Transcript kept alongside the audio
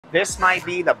This might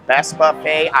be the best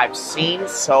buffet I've seen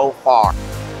so far.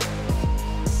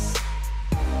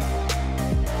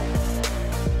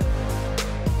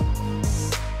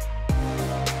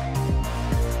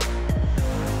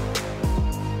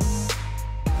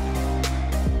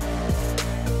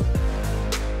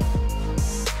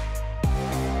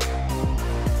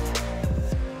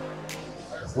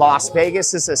 Las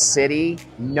Vegas is a city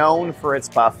known for its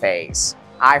buffets.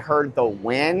 I heard the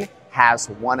Wynn has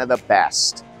one of the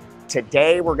best.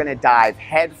 Today, we're gonna dive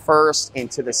headfirst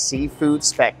into the Seafood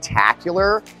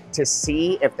Spectacular to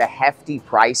see if the hefty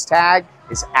price tag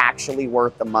is actually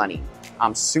worth the money.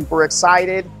 I'm super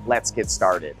excited. Let's get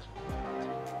started.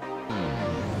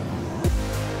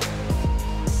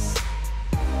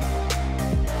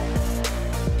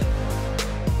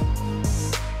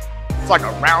 It's like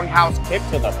a roundhouse kick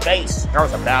to the face. That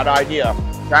was a bad idea.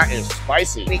 That is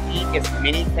spicy. We eat as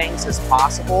many things as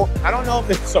possible. I don't know if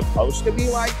it's supposed to be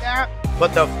like that,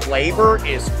 but the flavor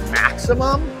is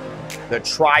maximum. The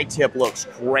tri-tip looks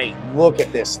great. Look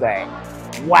at this thing.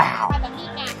 Wow.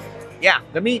 Yeah,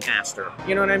 the meat master.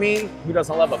 You know what I mean? Who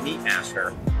doesn't love a meat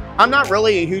master? I'm not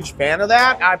really a huge fan of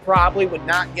that. I probably would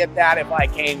not get that if I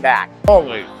came back.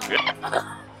 Holy shit.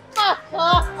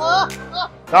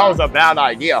 That was a bad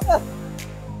idea.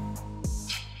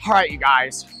 All right, you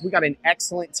guys, we got an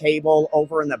excellent table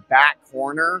over in the back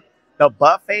corner. The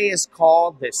buffet is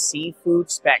called the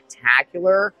Seafood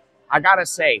Spectacular. I gotta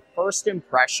say, first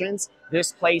impressions,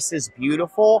 this place is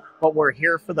beautiful, but we're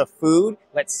here for the food.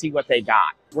 Let's see what they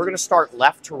got. We're gonna start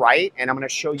left to right, and I'm gonna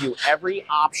show you every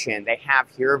option they have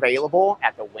here available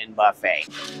at the Wynn Buffet.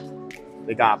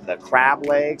 They got the crab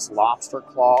legs, lobster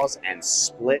claws, and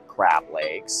split crab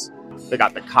legs. They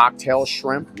got the cocktail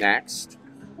shrimp next.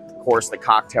 Of course, the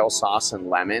cocktail sauce and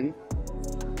lemon.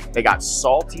 They got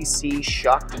salty sea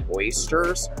shucked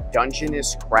oysters,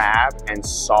 Dungeness crab, and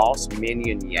sauce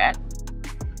mignonette.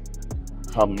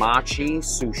 Hamachi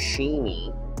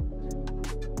sushimi.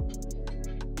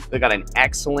 They got an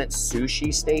excellent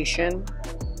sushi station.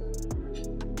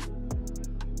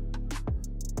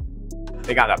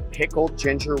 They got a pickled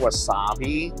ginger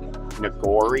wasabi,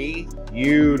 nigori,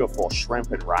 beautiful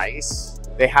shrimp and rice.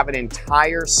 They have an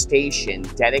entire station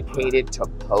dedicated to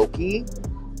poke.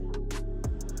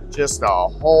 Just a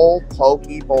whole poke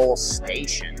bowl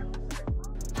station.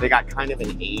 They got kind of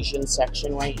an Asian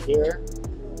section right here.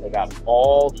 They got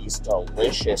all these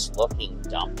delicious looking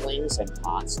dumplings and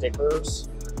pot stickers.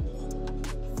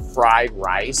 Fried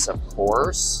rice, of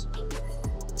course.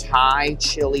 Thai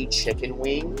chili chicken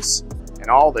wings. And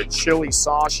all the chili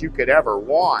sauce you could ever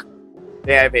want.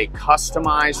 They have a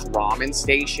customized ramen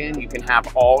station. You can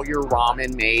have all your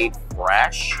ramen made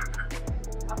fresh.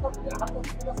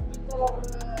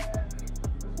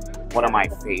 One of my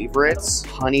favorites,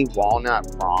 honey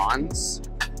walnut prawns,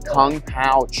 kung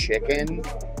pao chicken,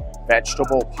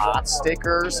 vegetable pot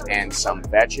stickers, and some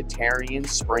vegetarian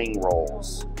spring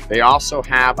rolls. They also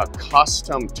have a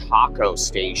custom taco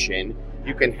station.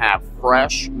 You can have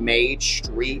fresh made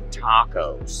street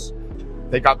tacos.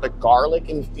 They got the garlic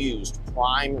infused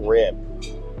prime rib,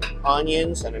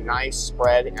 onions and a nice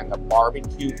spread, and the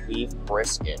barbecue beef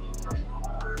brisket.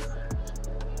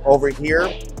 Over here,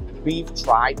 beef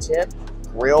tri-tip,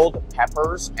 grilled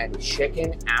peppers, and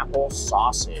chicken apple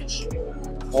sausage.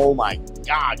 Oh my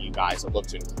God, you guys, it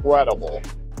looks incredible.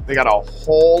 They got a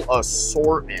whole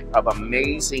assortment of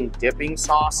amazing dipping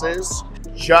sauces,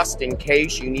 just in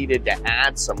case you needed to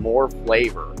add some more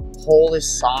flavor. Polish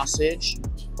sausage,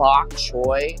 bok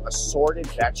choy, assorted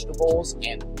vegetables,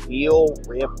 and veal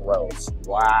rib roast.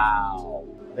 Wow.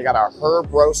 They got a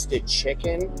herb roasted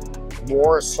chicken,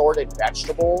 more assorted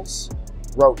vegetables,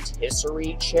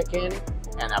 rotisserie chicken,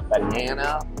 and a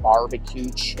banana barbecue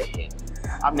chicken.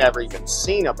 I've never even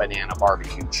seen a banana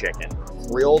barbecue chicken.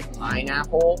 Grilled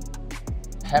pineapple,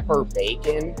 pepper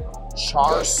bacon,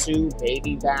 char siu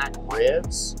baby back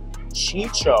ribs,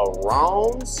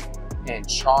 chicharrones, and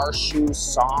char siu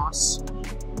sauce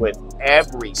with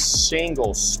every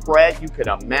single spread you could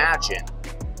imagine.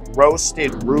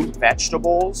 Roasted root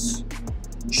vegetables,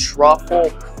 truffle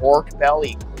pork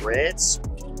belly grits,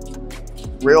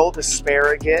 grilled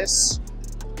asparagus,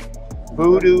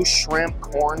 voodoo shrimp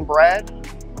cornbread,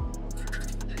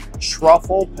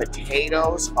 truffle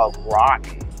potatoes au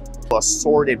gratin,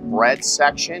 assorted bread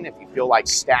section if you feel like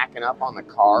stacking up on the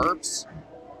carbs.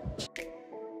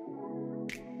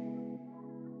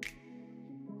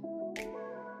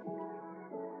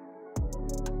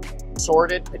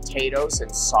 Assorted potatoes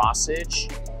and sausage,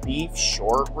 beef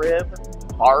short rib,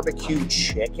 barbecue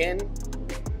chicken,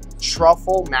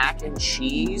 truffle mac and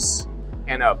cheese,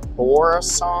 and a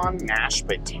bourasson mashed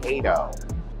potato.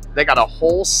 They got a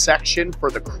whole section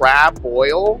for the crab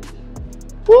boil.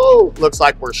 Woo! Looks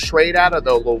like we're straight out of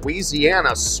the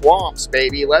Louisiana swamps,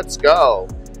 baby. Let's go.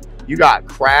 You got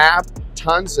crab,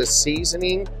 tons of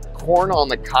seasoning, corn on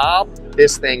the cob.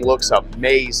 This thing looks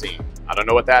amazing. I don't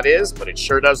know what that is, but it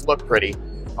sure does look pretty.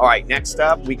 All right, next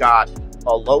up, we got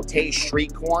elote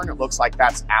street corn. It looks like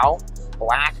that's out.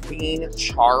 Black bean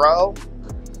charro.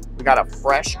 We got a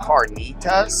fresh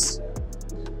carnitas.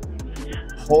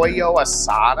 Pollo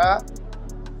asada.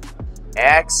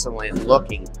 Excellent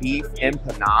looking beef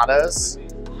empanadas.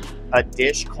 A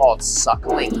dish called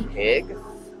suckling pig.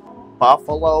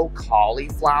 Buffalo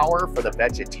cauliflower for the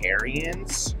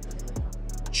vegetarians.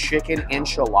 Chicken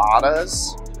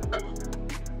enchiladas.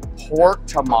 Pork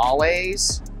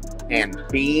tamales. And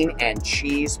bean and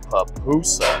cheese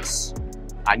pupusas.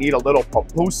 I need a little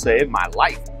pupusa in my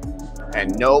life.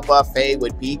 And no buffet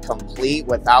would be complete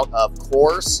without, of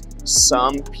course,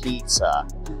 some pizza.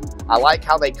 I like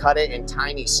how they cut it in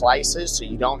tiny slices so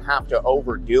you don't have to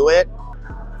overdo it.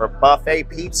 For buffet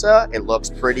pizza, it looks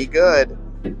pretty good.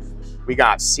 We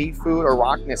got seafood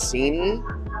arachnosini,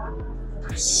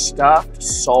 stuffed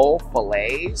sole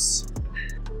fillets,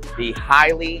 the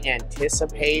highly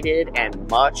anticipated and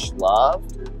much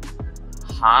loved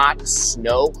hot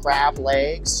snow crab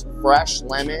legs, fresh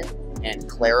lemon, and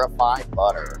clarified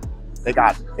butter. They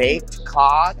got baked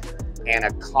cod and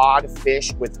a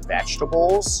codfish with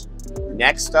vegetables.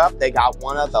 Next up, they got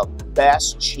one of the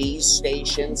best cheese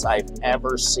stations I've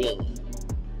ever seen.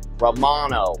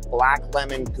 Romano, black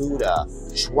lemon Gouda,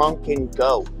 drunken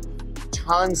goat,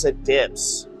 tons of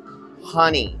dips,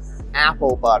 honey,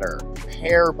 apple butter,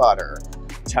 pear butter,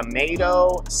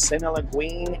 tomato,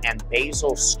 cinnamon, and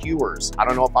basil skewers. I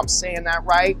don't know if I'm saying that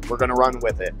right. We're gonna run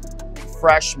with it.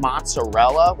 Fresh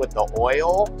mozzarella with the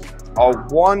oil, a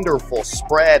wonderful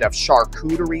spread of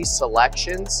charcuterie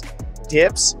selections,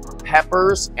 dips,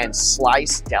 peppers, and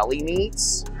sliced deli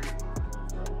meats.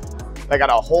 They got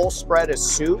a whole spread of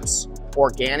soups,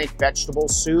 organic vegetable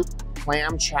soup,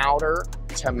 clam chowder,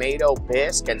 tomato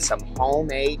bisque, and some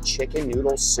homemade chicken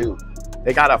noodle soup.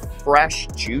 They got a fresh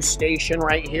juice station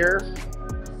right here.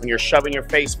 When you're shoving your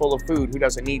face full of food, who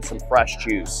doesn't need some fresh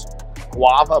juice?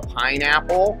 Guava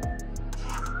pineapple,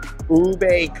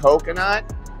 ube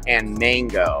coconut, and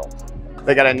mango.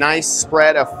 They got a nice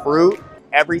spread of fruit,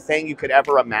 everything you could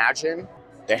ever imagine.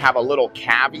 They have a little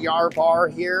caviar bar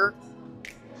here.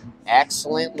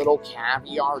 Excellent little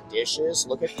caviar dishes.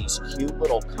 Look at these cute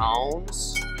little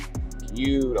cones.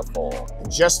 Beautiful.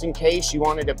 Just in case you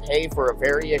wanted to pay for a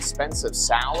very expensive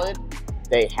salad,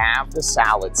 they have the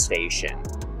salad station.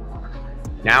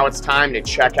 Now it's time to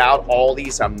check out all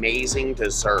these amazing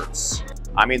desserts.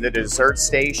 I mean, the dessert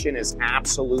station is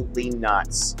absolutely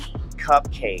nuts.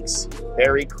 Cupcakes,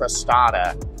 berry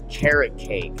crostata, carrot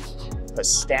cake,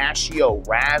 pistachio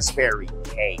raspberry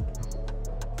cake.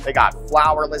 They got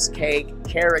flourless cake,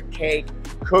 carrot cake,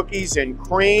 cookies and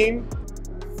cream,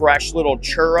 fresh little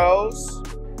churros.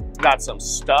 Got some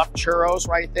stuffed churros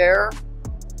right there.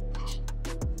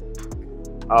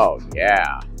 Oh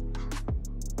yeah.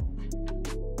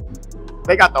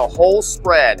 They got the whole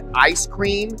spread, ice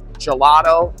cream,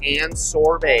 gelato, and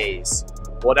sorbets.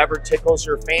 Whatever tickles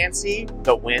your fancy,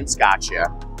 the Wynn's got you.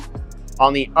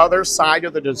 On the other side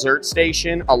of the dessert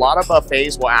station, a lot of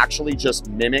buffets will actually just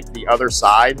mimic the other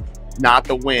side, not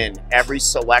the Wynn. Every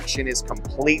selection is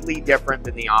completely different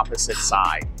than the opposite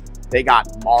side. They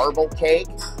got marble cake,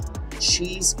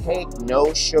 cheesecake,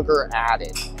 no sugar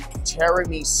added,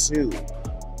 tiramisu.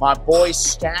 My boy's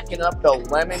stacking up the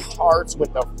lemon tarts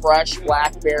with the fresh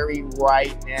blackberry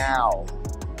right now.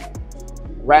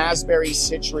 Raspberry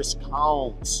citrus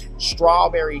cones,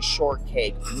 strawberry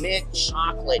shortcake, mint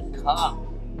chocolate cup,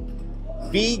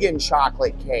 vegan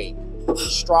chocolate cake,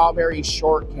 strawberry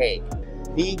shortcake,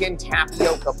 vegan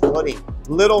tapioca pudding,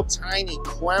 little tiny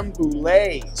creme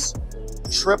brulees,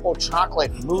 triple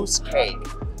chocolate mousse cake,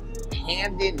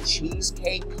 Hamden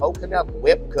cheesecake, coconut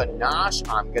whipped ganache.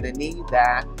 I'm gonna need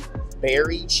that.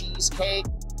 Berry cheesecake.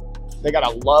 They got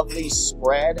a lovely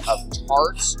spread of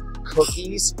tarts,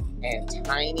 cookies, and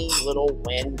tiny little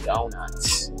Wynn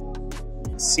donuts.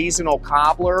 Seasonal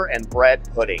cobbler and bread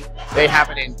pudding. They have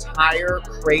an entire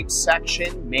crepe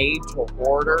section made to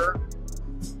order.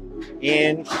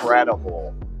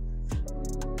 Incredible.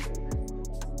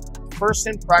 First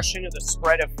impression of the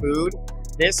spread of food,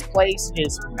 this place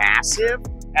is massive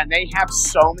and they have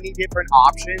so many different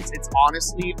options. It's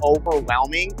honestly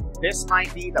overwhelming. This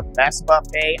might be the best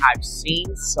buffet I've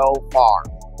seen so far.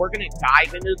 We're gonna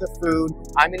dive into the food.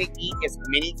 I'm gonna eat as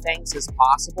many things as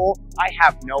possible. I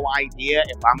have no idea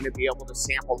if I'm gonna be able to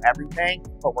sample everything,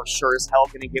 but we're sure as hell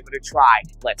gonna give it a try.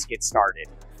 Let's get started.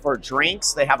 For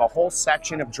drinks, they have a whole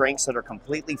section of drinks that are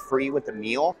completely free with the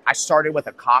meal. I started with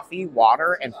a coffee,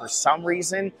 water, and for some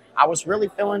reason, I was really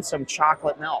feeling some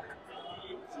chocolate milk.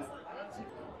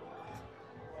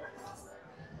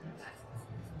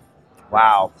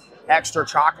 Wow, extra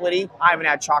chocolatey. I haven't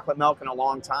had chocolate milk in a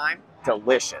long time.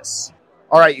 Delicious.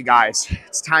 All right, you guys,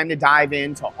 it's time to dive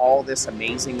into all this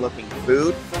amazing looking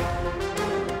food.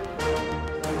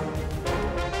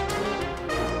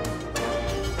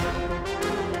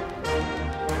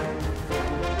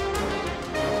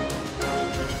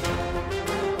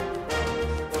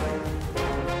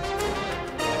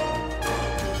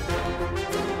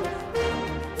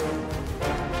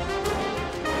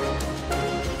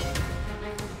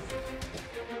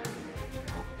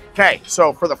 Okay,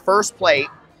 so for the first plate,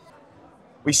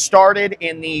 we started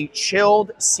in the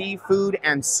chilled seafood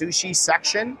and sushi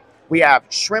section. We have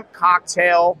shrimp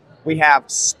cocktail, we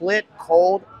have split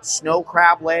cold snow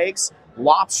crab legs,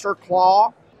 lobster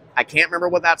claw, I can't remember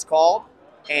what that's called,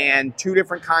 and 2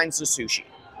 different kinds of sushi.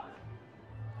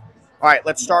 All right,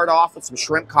 let's start off with some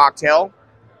shrimp cocktail.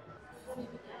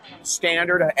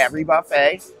 Standard of every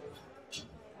buffet.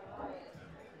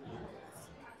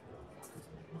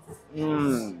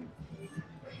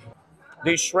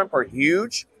 These shrimp are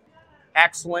huge,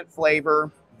 excellent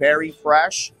flavor, very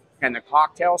fresh, and the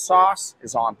cocktail sauce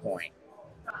is on point.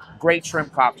 Great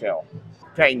shrimp cocktail.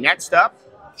 Okay, next up,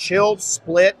 chilled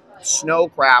split snow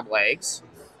crab legs.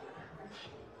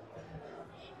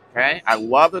 Okay, I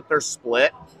love that they're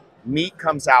split. Meat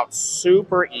comes out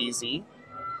super easy.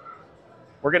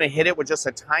 We're gonna hit it with just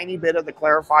a tiny bit of the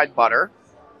clarified butter.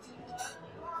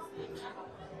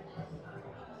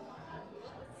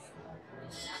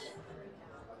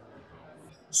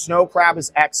 Snow crab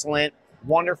is excellent,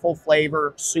 wonderful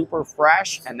flavor, super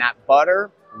fresh, and that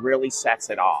butter really sets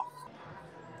it off.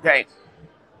 Okay,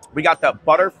 we got the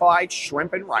butterfly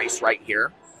shrimp and rice right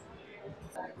here.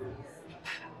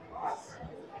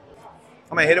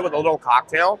 I'm gonna hit it with a little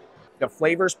cocktail. The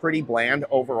flavor's pretty bland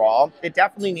overall. It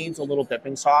definitely needs a little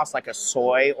dipping sauce like a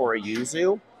soy or a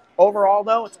yuzu. Overall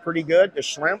though, it's pretty good. The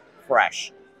shrimp,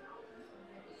 fresh.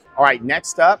 All right,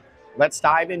 next up, let's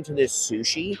dive into this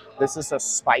sushi. This is a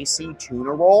spicy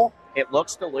tuna roll. It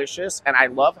looks delicious, and I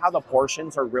love how the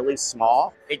portions are really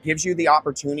small. It gives you the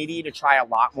opportunity to try a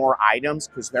lot more items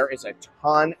because there is a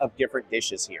ton of different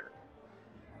dishes here.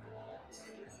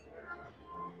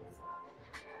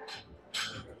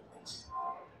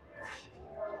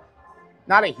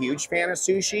 Not a huge fan of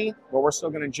sushi, but we're still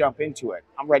gonna jump into it.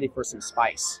 I'm ready for some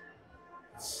spice.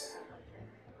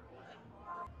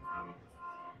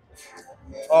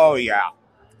 Oh yeah,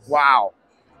 wow.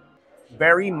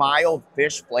 Very mild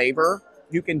fish flavor.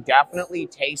 You can definitely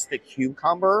taste the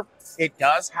cucumber. It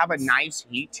does have a nice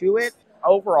heat to it.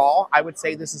 Overall, I would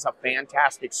say this is a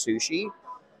fantastic sushi,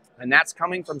 and that's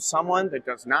coming from someone that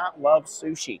does not love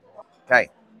sushi. Okay,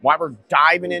 while we're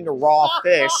diving into raw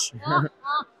fish,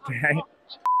 okay,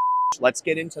 let's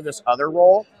get into this other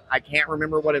roll. I can't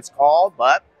remember what it's called,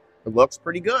 but it looks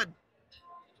pretty good.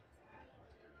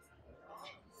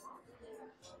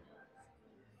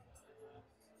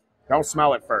 Don't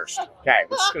smell it first. Okay,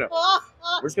 we're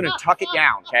just gonna tuck it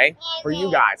down, okay? For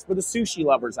you guys, for the sushi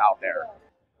lovers out there.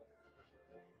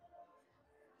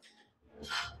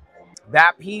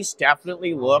 That piece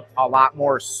definitely looked a lot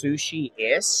more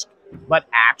sushi-esque, but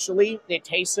actually it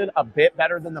tasted a bit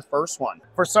better than the first one.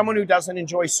 For someone who doesn't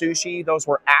enjoy sushi, those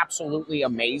were absolutely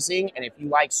amazing. And if you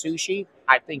like sushi,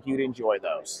 I think you'd enjoy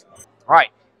those. All right,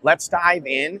 let's dive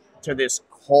in to this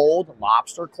cold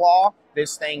lobster claw.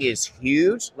 This thing is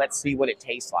huge. Let's see what it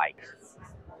tastes like.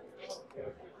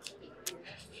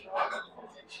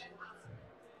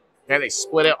 Okay, they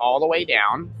split it all the way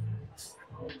down.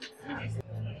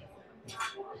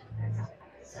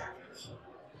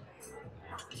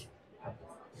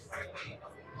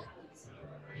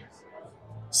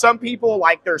 Some people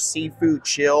like their seafood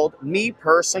chilled. Me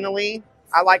personally,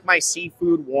 I like my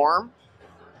seafood warm.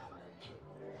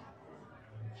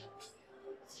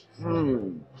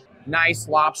 Nice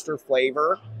lobster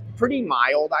flavor. Pretty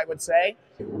mild, I would say.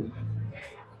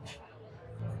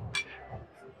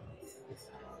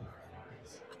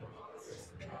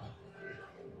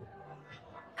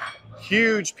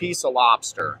 Huge piece of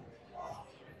lobster.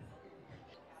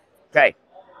 Okay,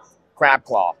 crab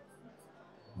claw.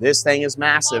 This thing is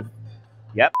massive.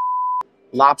 Yep,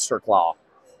 lobster claw.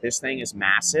 This thing is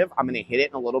massive. I'm gonna hit it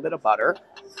in a little bit of butter.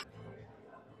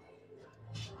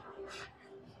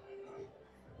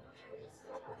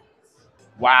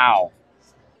 Wow,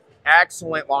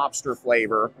 excellent lobster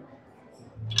flavor.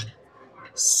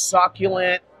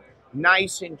 Succulent,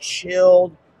 nice and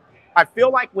chilled. I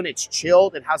feel like when it's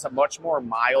chilled, it has a much more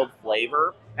mild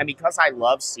flavor. And because I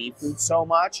love seafood so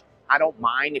much, I don't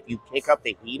mind if you kick up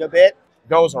the heat a bit.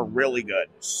 Those are really good.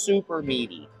 Super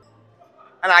meaty.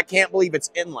 And I can't believe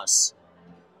it's endless.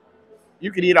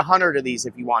 You could eat 100 of these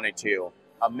if you wanted to.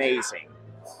 Amazing.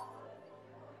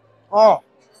 Oh,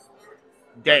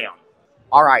 damn.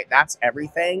 All right, that's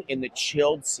everything in the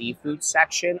chilled seafood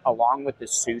section along with the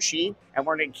sushi. And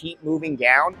we're going to keep moving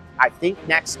down. I think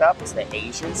next up is the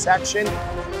Asian section.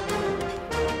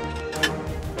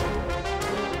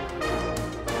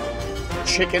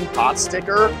 Chicken pot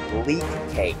sticker, leek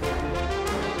cake.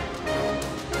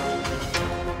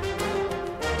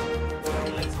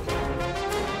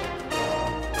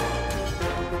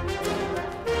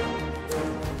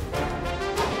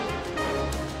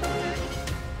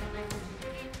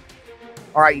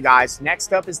 All right, you guys,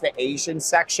 next up is the Asian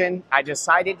section. I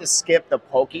decided to skip the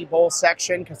poke bowl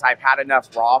section because I've had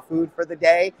enough raw food for the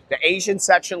day. The Asian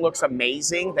section looks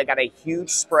amazing. They got a huge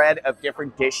spread of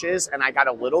different dishes, and I got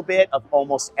a little bit of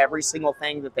almost every single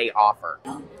thing that they offer.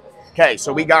 Okay,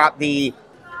 so we got the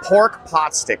pork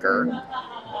pot sticker,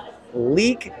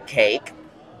 leek cake.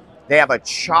 They have a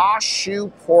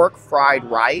char-siu pork fried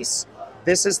rice.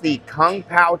 This is the kung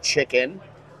pao chicken,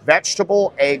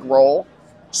 vegetable egg roll,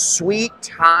 sweet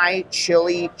Thai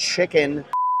chili chicken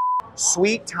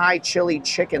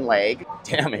leg,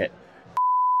 damn it,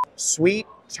 sweet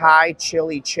Thai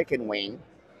chili chicken wing,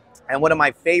 and one of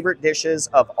my favorite dishes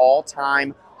of all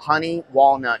time, honey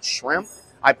walnut shrimp.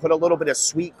 I put a little bit of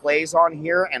sweet glaze on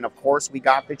here, and of course we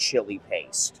got the chili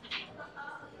paste.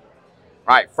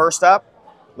 All right, first up,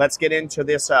 let's get into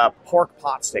this pork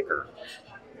pot sticker.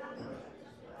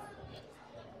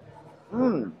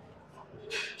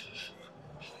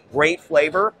 Great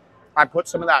flavor. I put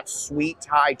some of that sweet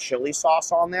Thai chili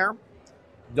sauce on there.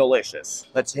 Delicious.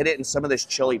 Let's hit it in some of this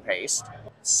chili paste.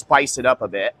 Spice it up a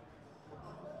bit.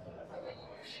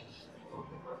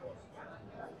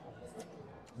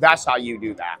 That's how you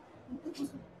do that.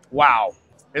 Wow.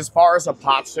 As far as a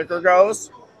pot sticker goes,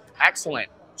 excellent.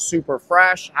 Super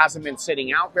fresh. Hasn't been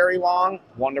sitting out very long.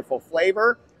 Wonderful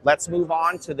flavor. Let's move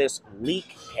on to this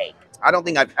leek cake. I don't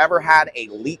think I've ever had a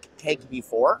leek cake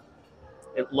before.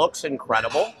 It looks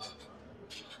incredible.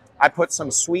 I put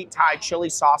some sweet Thai chili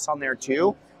sauce on there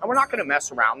too. And we're not going to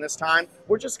mess around this time.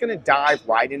 We're just going to dive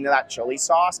right into that chili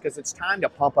sauce because it's time to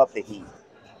pump up the heat.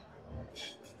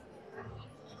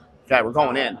 Okay, we're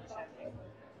going in.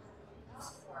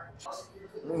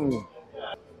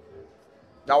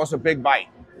 That was a big bite.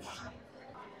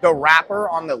 The wrapper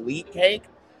on the leek cake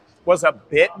was a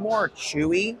bit more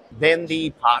chewy than the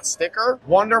pot sticker.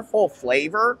 Wonderful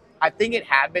flavor. I think it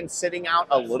had been sitting out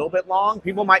a little bit long.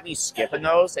 People might be skipping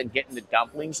those and getting the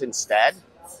dumplings instead.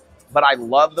 But I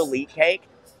love the leek cake.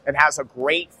 It has a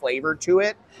great flavor to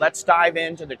it. Let's dive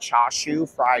into the char-siu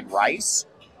fried rice.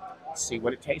 Let's see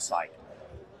what it tastes like.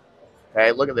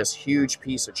 Okay, look at this huge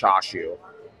piece of char-siu.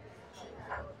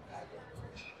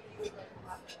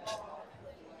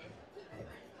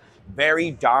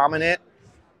 Very dominant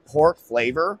pork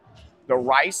flavor. The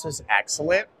rice is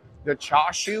excellent. The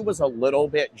char-siu was a little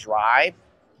bit dry.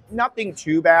 Nothing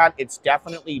too bad. It's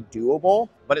definitely doable.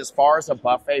 But as far as a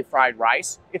buffet fried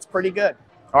rice, it's pretty good.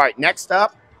 All right, next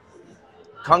up,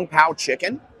 kung pao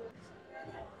chicken.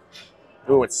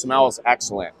 Ooh, it smells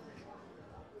excellent.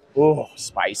 Ooh,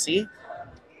 spicy.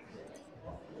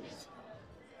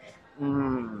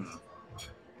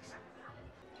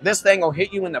 This thing will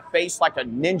hit you in the face like a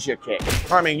ninja kick.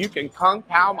 I mean, you can kung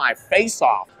pao my face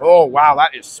off. Oh, wow,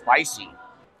 that is spicy.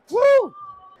 Woo!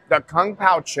 The kung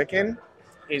pao chicken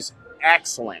is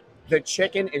excellent. The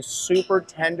chicken is super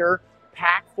tender,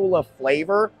 packed full of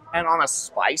flavor, and on a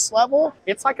spice level,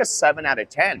 it's like a 7 out of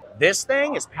 10. This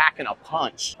thing is packing a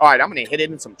punch. All right, I'm gonna hit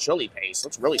it in some chili paste.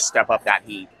 Let's really step up that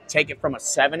heat. Take it from a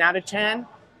 7 out of 10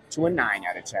 to a 9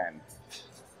 out of 10.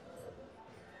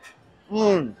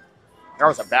 That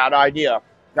was a bad idea.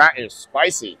 That is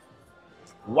spicy.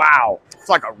 Wow, it's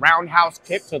like a roundhouse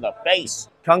kick to the face.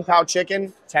 Kung pao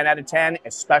chicken, 10 out of 10,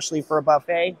 especially for a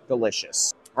buffet,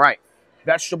 delicious. All right,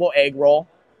 vegetable egg roll,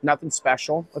 nothing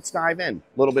special. Let's dive in.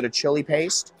 A little bit of chili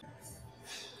paste.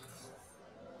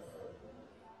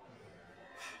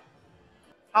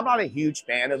 I'm not a huge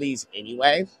fan of these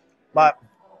anyway, but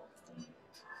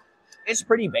it's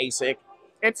pretty basic.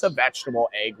 It's a vegetable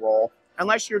egg roll.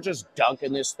 Unless you're just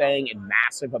dunking this thing in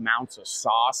massive amounts of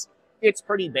sauce, it's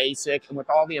pretty basic. And with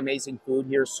all the amazing food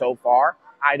here so far,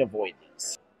 I'd avoid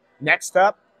these. Next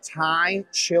up, sweet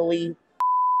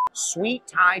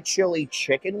Thai chili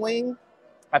chicken wing.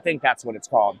 I think that's what it's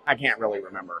called. I can't really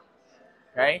remember.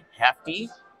 Okay, hefty,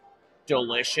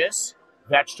 delicious,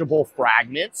 vegetable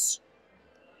fragments.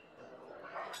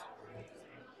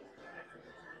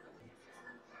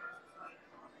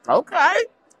 Okay.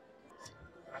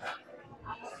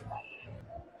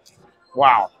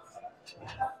 Wow.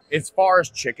 As far as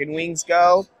chicken wings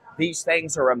go, these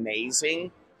things are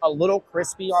amazing. A little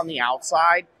crispy on the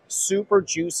outside, super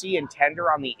juicy and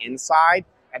tender on the inside.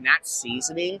 And that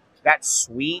seasoning, that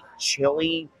sweet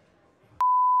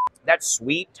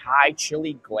Thai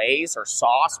chili glaze or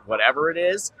sauce, whatever it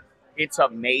is, it's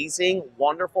amazing.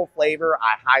 Wonderful flavor.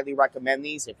 I highly recommend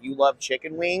these. If you love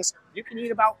chicken wings, you can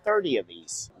eat about 30 of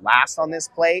these. Last on this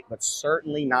plate, but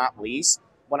certainly not least,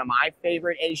 one of my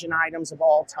favorite Asian items of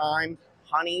all time,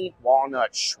 honey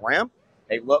walnut shrimp.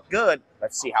 They look good.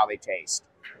 Let's see how they taste.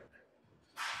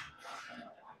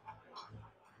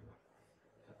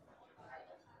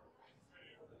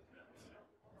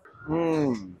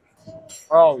 Mmm.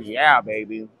 Oh, yeah,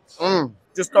 baby. Mmm.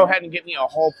 Just go ahead and get me a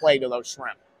whole plate of those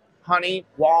shrimp. Honey,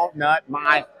 walnut,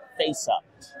 my face up.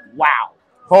 Wow.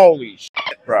 Holy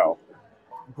shit, bro.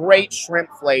 Great shrimp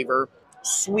flavor.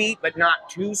 Sweet, but not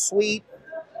too sweet.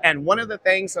 And one of the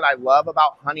things that I love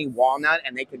about honey walnut,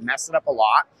 and they can mess it up a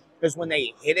lot, is when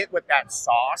they hit it with that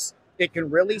sauce, it can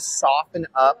really soften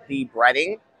up the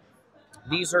breading.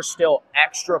 These are still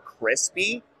extra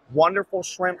crispy. Wonderful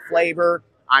shrimp flavor.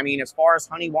 I mean, as far as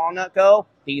honey walnut go,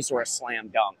 these are a slam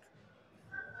dunk.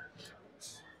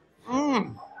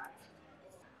 Mmm.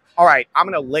 All right, I'm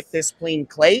going to lick this clean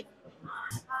plate.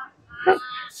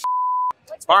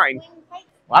 It's fine.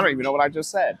 Well, I don't even know what I just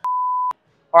said.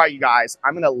 All right, you guys,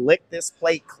 I'm going to lick this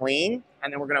plate clean,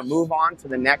 and then we're going to move on to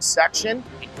the next section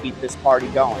and keep this party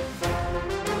going.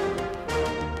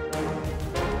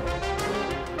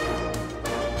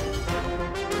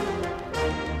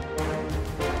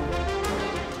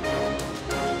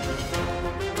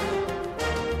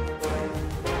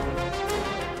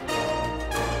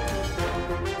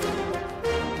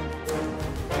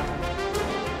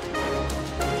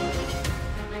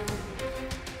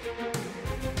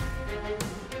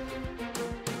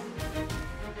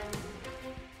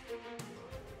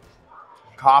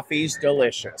 Coffee's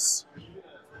delicious.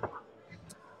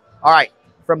 All right,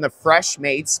 from the Fresh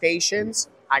Made stations,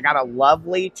 I got a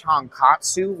lovely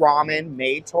tonkatsu ramen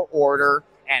made to order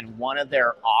and one of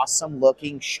their awesome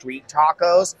looking street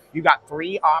tacos. You got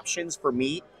 3 options for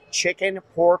meat: chicken,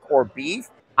 pork, or beef.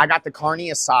 I got the carne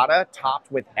asada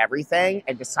topped with everything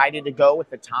and decided to go with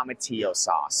the tomatillo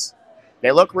sauce.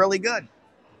 They look really good.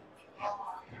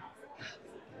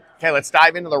 Okay, let's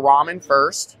dive into the ramen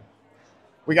first.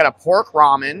 We got a pork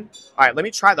ramen. All right, let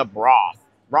me try the broth.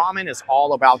 Ramen is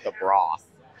all about the broth.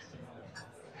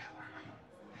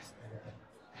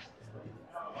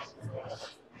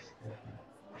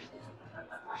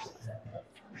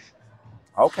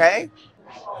 Okay.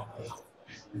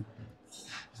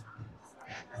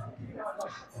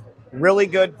 Really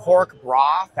good pork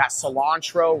broth. That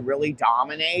cilantro really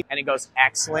dominates, and it goes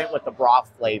excellent with the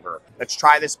broth flavor. Let's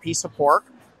try this piece of pork.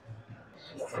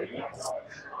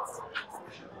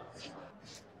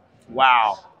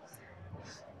 Wow.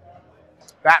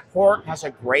 That pork has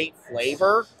a great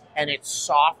flavor, and it's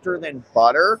softer than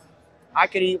butter. I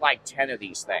could eat like 10 of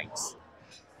these things.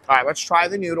 All right, let's try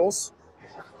the noodles.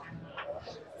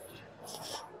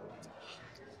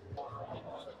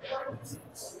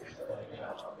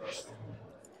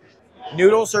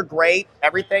 Noodles are great.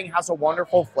 Everything has a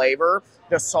wonderful flavor.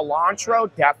 The cilantro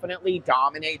definitely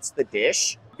dominates the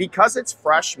dish. Because it's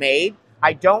fresh made,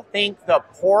 I don't think the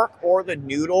pork or the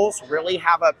noodles really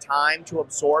have a time to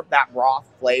absorb that broth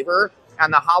flavor,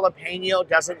 and the jalapeno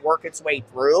doesn't work its way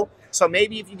through. So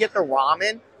maybe if you get the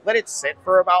ramen, let it sit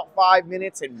for about 5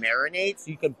 minutes and marinate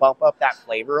so you can bump up that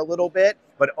flavor a little bit.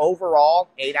 But overall,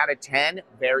 8 out of 10,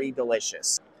 very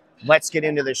delicious. Let's get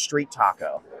into the street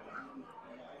taco.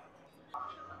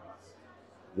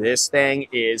 This thing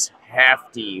is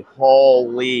hefty.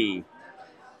 Holy.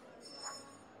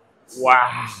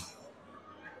 Wow.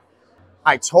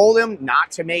 I told him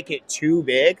not to make it too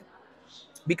big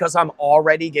because I'm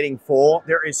already getting full.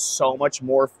 There is so much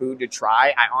more food to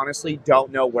try. I honestly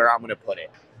don't know where I'm going to put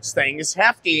it. This thing is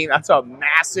hefty. That's a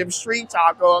massive street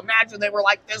taco. Imagine they were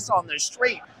like this on the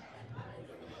street.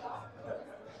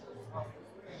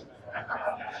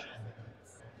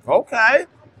 Okay.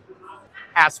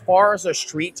 As far as a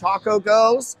street taco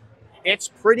goes, it's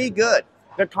pretty good.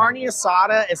 The carne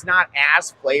asada is not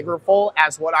as flavorful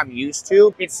as what I'm used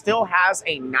to. It still has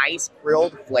a nice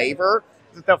grilled flavor.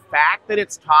 The fact that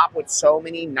it's topped with so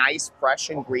many nice fresh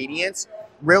ingredients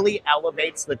really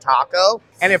elevates the taco.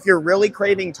 And if you're really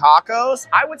craving tacos,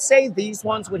 I would say these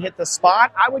ones would hit the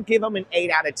spot. I would give them an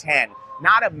 8 out of 10.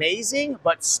 Not amazing,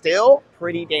 but still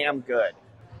pretty damn good.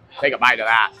 Take a bite of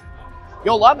that.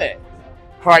 You'll love it.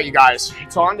 All right, you guys,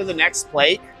 it's on to the next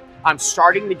plate. I'm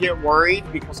starting to get worried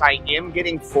because I am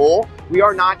getting full. We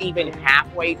are not even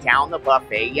halfway down the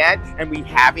buffet yet, and we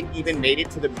haven't even made it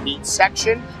to the meat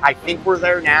section. I think we're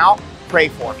there now. Pray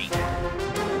for me.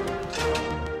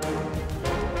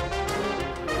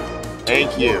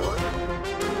 Thank you.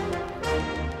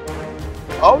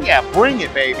 Oh yeah, bring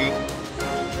it, baby.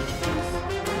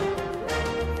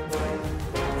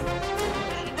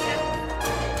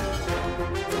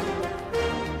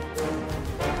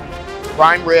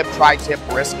 Prime rib, tri-tip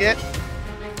brisket.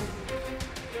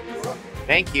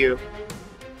 Thank you.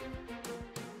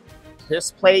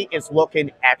 This plate is looking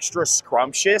extra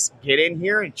scrumptious. Get in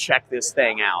here and check this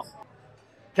thing out.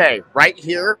 Okay, right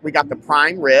here, we got the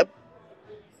prime rib.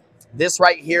 This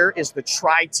right here is the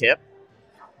tri-tip.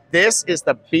 This is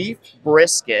the beef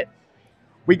brisket.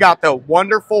 We got the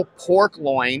wonderful pork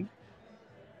loin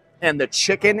and the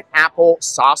chicken apple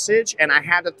sausage. And I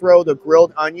had to throw the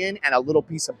grilled onion and a little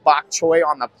piece of bok choy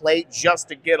on the plate just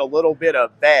to get a little bit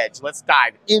of veg. Let's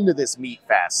dive into this meat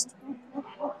fest.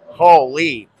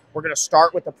 Holy. We're gonna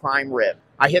start with the prime rib.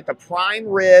 I hit the prime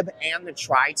rib and the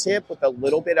tri-tip with a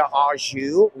little bit of au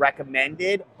jus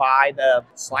recommended by the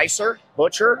slicer,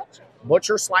 butcher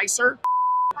slicer.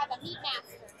 By the meat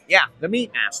master. Yeah, the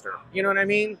meat master. You know what I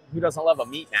mean? Who doesn't love a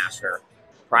meat master?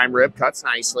 Prime rib cuts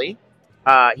nicely.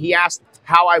 He asked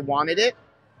how I wanted it.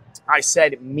 I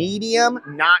said medium,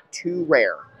 not too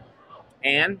rare.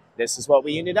 And this is what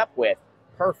we ended up with.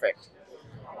 Perfect.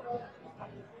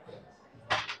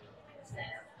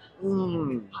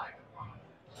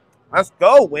 Let's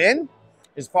go, Wynn.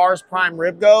 As far as prime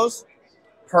rib goes,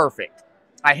 perfect.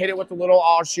 I hit it with a little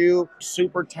au jus,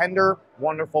 super tender,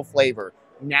 wonderful flavor.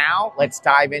 Now, let's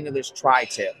dive into this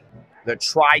tri-tip. The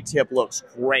tri-tip looks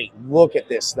great. Look at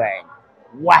this thing.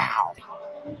 Wow.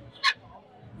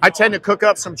 I tend to cook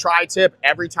up some tri-tip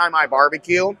every time I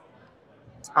barbecue.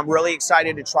 I'm really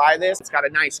excited to try this. It's got a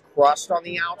nice crust on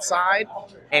the outside,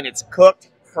 and it's cooked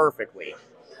perfectly.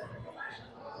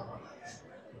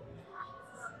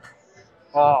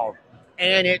 Oh,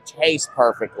 and it tastes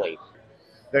perfectly.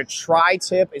 The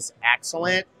tri-tip is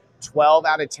excellent. 12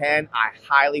 out of 10. I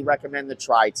highly recommend the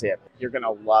tri-tip. You're going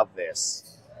to love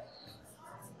this.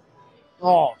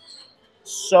 Oh,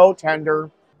 so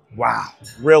tender. Wow,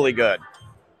 really good.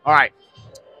 All right,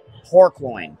 pork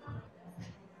loin.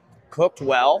 Cooked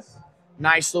well.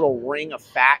 Nice little ring of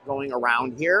fat going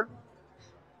around here.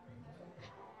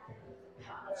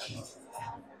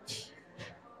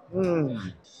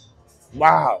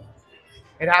 Wow.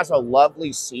 It has a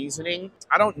lovely seasoning.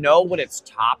 I don't know what it's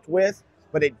topped with,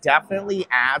 but it definitely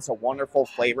adds a wonderful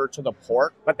flavor to the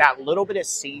pork. But that little bit of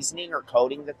seasoning or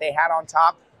coating that they had on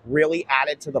top really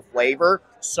added to the flavor.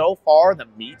 So far, the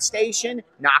meat station,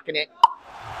 knocking it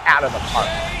out of the park.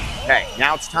 Okay,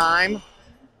 now it's time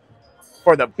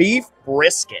for the beef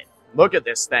brisket. Look at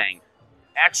this thing.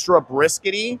 Extra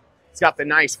briskety. It's got the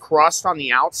nice crust on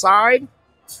the outside.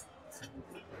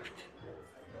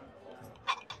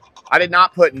 I did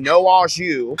not put no au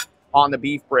jus on the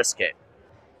beef brisket.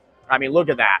 I mean, look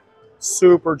at that.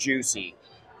 Super juicy.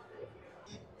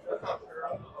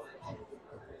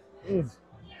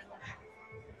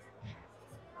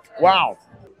 Wow.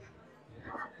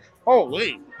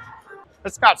 Holy.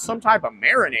 It's got some type of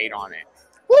marinade on it.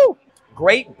 Woo!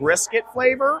 Great brisket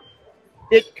flavor.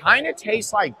 It kind of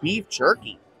tastes like beef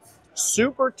jerky.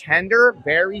 Super tender,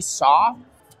 very soft.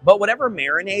 But whatever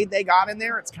marinade they got in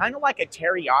there, it's kind of like a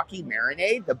teriyaki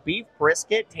marinade. The beef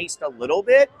brisket tastes a little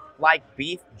bit like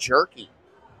beef jerky.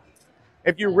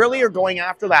 If you really are going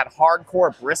after that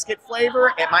hardcore brisket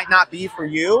flavor, it might not be for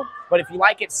you. But if you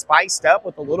like it spiced up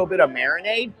with a little bit of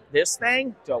marinade, this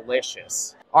thing,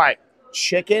 delicious. All right,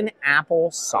 chicken apple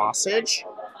sausage.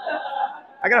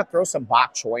 I gotta throw some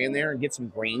bok choy in there and get some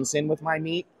greens in with my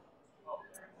meat.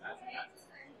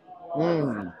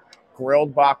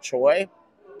 Grilled bok choy.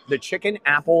 The chicken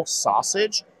apple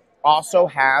sausage also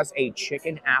has a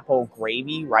chicken apple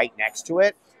gravy right next to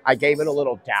it. I gave it a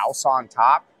little douse on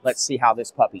top. Let's see how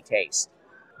this puppy tastes.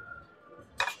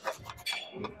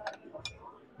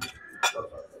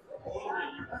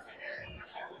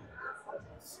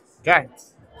 Okay.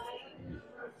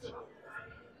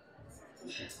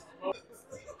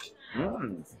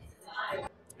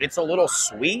 It's a little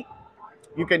sweet.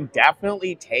 You can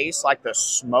definitely taste like the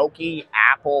smoky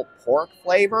apple pork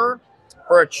flavor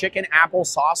for a chicken apple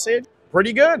sausage.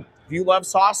 Pretty good. If you love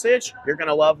sausage, you're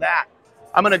gonna love that.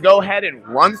 I'm gonna go ahead and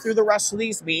run through the rest of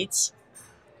these meats,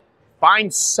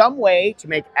 find some way to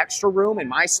make extra room in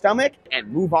my stomach, and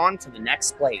move on to the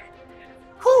next plate.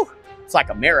 Whew. It's like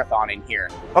a marathon in here.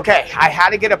 Okay, I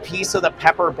had to get a piece of the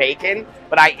pepper bacon,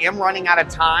 but I am running out of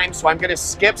time, so I'm gonna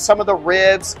skip some of the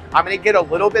ribs. I'm gonna get a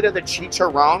little bit of the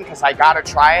chicharron because I gotta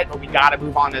try it, but we gotta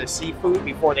move on to the seafood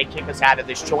before they kick us out of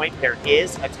this joint. There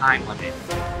is a time limit.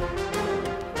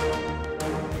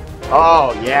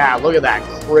 Oh yeah, look at that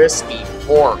crispy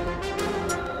pork.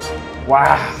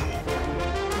 Wow.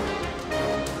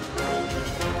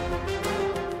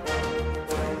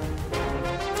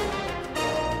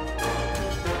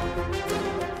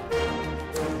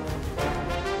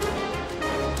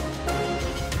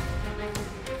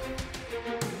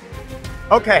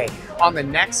 Okay, on the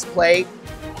next plate,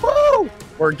 woo,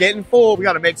 we're getting full. We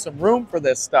got to make some room for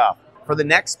this stuff. For the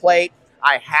next plate,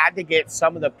 I had to get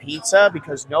some of the pizza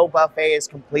because no buffet is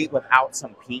complete without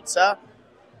some pizza.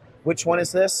 Which one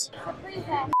is this?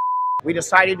 Caprese. We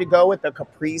decided to go with the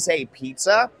Caprese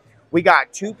pizza. We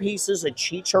got 2 pieces of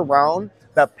chicharron,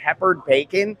 the peppered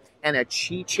bacon, and a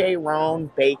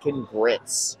chicharron bacon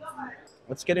grits.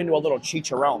 Let's get into a little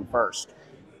chicharron first.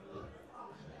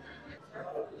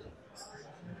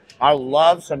 I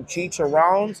love some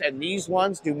chicharrones, and these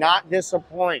ones do not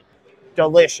disappoint.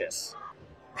 Delicious.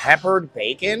 Peppered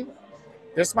bacon.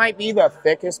 This might be the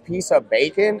thickest piece of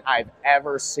bacon I've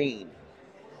ever seen.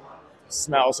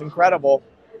 Smells incredible.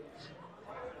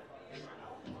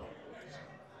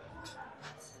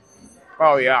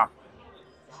 Oh yeah.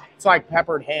 It's like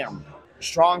peppered ham.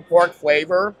 Strong pork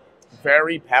flavor,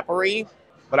 very peppery,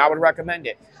 but I would recommend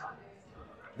it.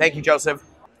 Thank you, Joseph.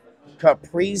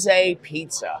 Caprese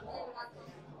pizza.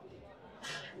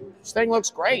 This thing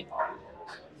looks great.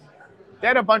 They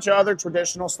had a bunch of other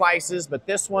traditional slices, but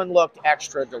this one looked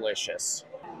extra delicious.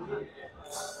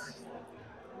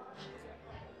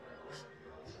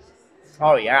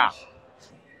 Oh yeah.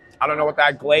 I don't know what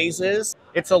that glaze is.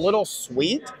 It's a little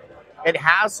sweet. It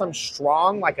has some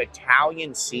strong, like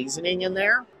Italian seasoning in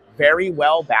there. Very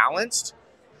well balanced.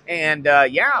 And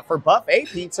yeah, for buffet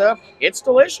pizza, it's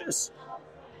delicious.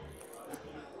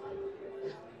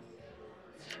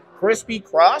 Crispy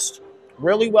crust,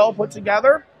 really well put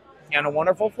together, and a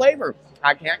wonderful flavor.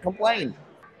 I can't complain.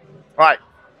 All right,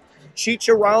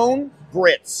 chicharron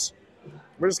grits.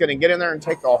 We're just gonna get in there and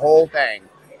take the whole thing.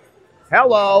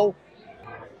 Hello.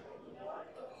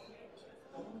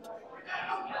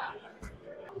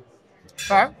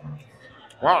 Okay.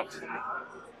 Wow.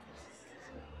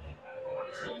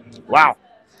 Wow.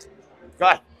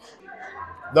 Good.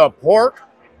 The pork,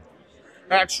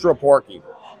 extra porky.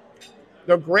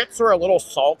 The grits are a little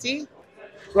salty.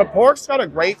 The pork's got a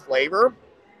great flavor,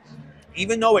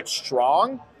 even though it's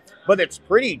strong, but it's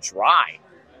pretty dry.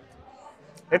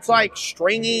 It's like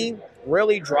stringy,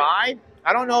 really dry.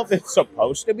 I don't know if it's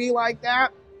supposed to be like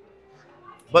that,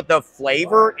 but the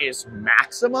flavor is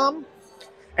maximum,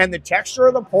 and the texture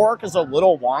of the pork is a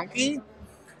little wonky.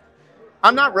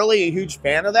 I'm not really a huge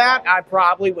fan of that. I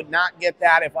probably would not get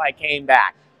that if I came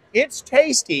back. It's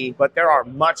tasty, but there are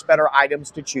much better items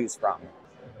to choose from.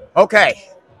 Okay,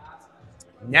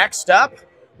 next up,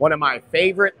 one of my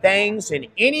favorite things in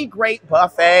any great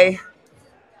buffet,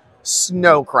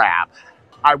 snow crab.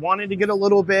 I wanted to get a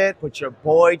little bit, but your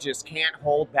boy just can't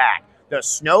hold back. The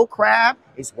snow crab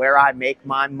is where I make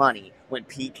my money when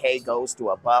PK goes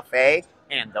to a buffet,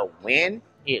 and the Wynn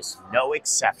is no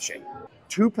exception.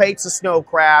 2 plates of snow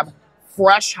crab,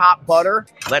 fresh hot butter.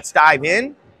 Let's dive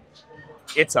in.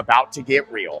 It's about to get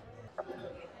real.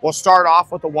 We'll start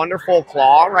off with a wonderful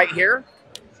claw right here.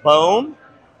 Boom.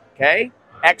 Okay.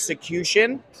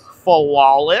 Execution.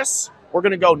 Flawless. We're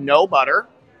going to go no butter.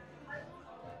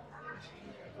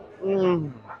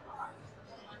 Now,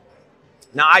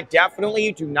 I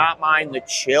definitely do not mind the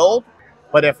chilled,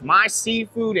 but if my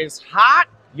seafood is hot,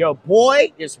 your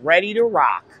boy is ready to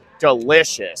rock.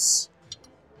 Delicious.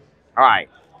 All right.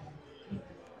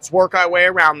 Let's work our way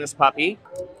around this puppy.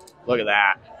 Look at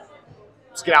that.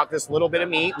 Let's get out this little bit of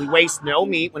meat. We waste no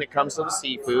meat when it comes to the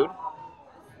seafood.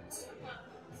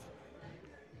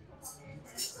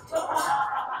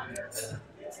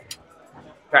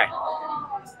 Okay.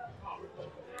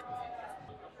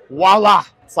 Voila.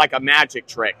 It's like a magic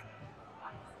trick.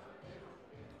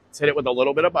 Let's hit it with a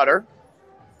little bit of butter.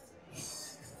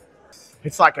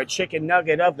 It's like a chicken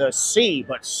nugget of the sea,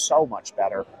 but so much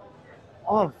better.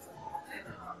 Oh.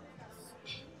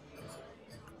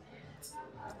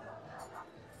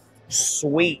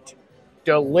 Sweet,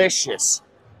 delicious,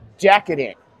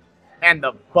 decadent. And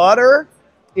the butter,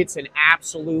 it's an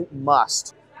absolute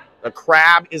must. The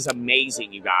crab is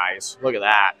amazing, you guys. Look at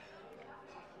that.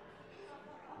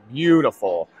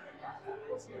 Beautiful.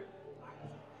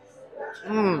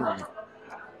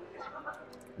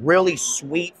 Really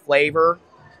sweet flavor.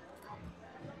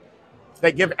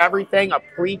 They give everything a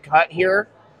pre-cut here.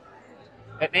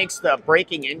 It makes the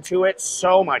breaking into it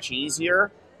so much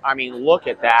easier. I mean, look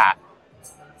at that.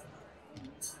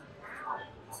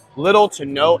 Little to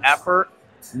no effort,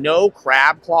 no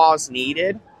crab claws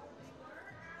needed.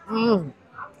 And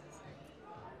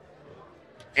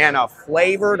a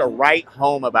flavor to write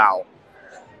home about.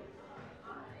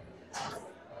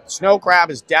 Snow crab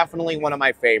is definitely one of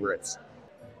my favorites.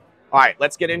 All right,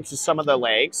 let's get into some of the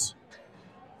legs.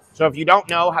 So if you don't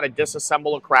know how to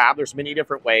disassemble a crab, there's many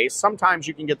different ways. Sometimes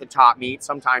you can get the top meat,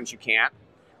 sometimes you can't.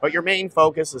 But your main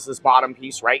focus is this bottom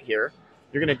piece right here.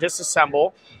 You're going to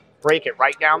disassemble, break it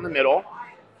right down the middle,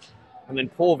 and then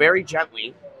pull very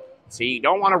gently. See, you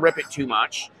don't want to rip it too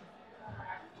much.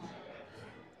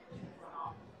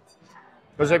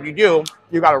 Because if you do,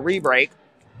 you got to re-break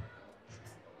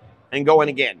and go in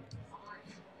again.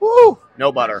 Woo!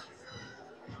 No butter.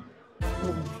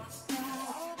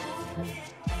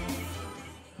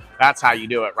 That's how you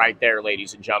do it right there,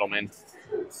 ladies and gentlemen.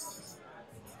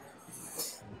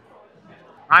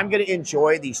 I'm going to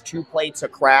enjoy these 2 plates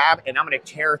of crab, and I'm going to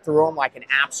tear through them like an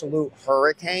absolute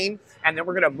hurricane. And then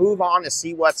we're going to move on to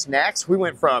see what's next. We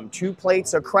went from 2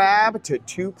 plates of crab to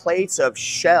 2 plates of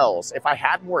shells. If I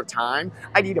had more time,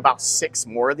 I'd eat about 6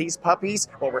 more of these puppies,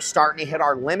 but we're starting to hit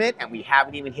our limit, and we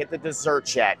haven't even hit the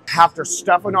dessert yet. After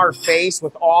stuffing our face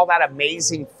with all that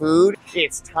amazing food,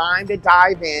 it's time to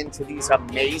dive into these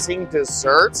amazing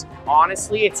desserts.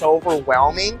 Honestly, it's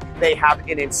overwhelming. They have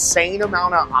an insane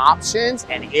amount of options,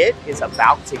 and it is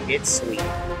about to get sweet.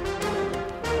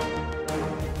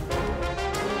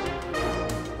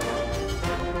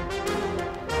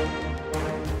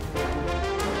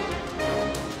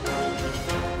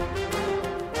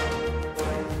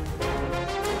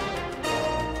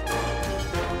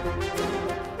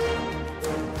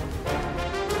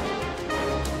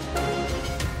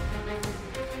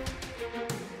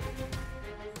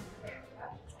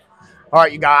 All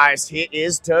right, you guys, it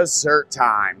is dessert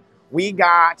time. We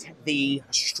got the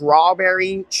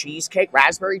strawberry cheesecake,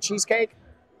 raspberry cheesecake?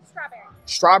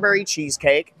 Strawberry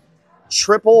cheesecake,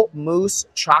 triple mousse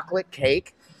chocolate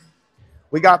cake.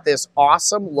 We got this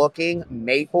awesome looking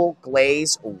maple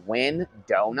glaze Wynn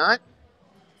donut,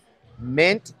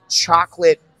 mint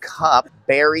chocolate cup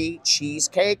berry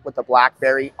cheesecake with the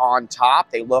blackberry on top.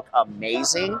 They look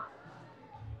amazing. All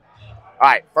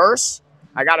right, first,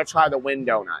 I got to try the Wynn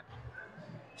donut.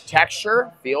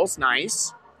 Texture feels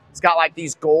nice. It's got like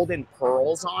these golden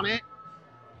pearls on it.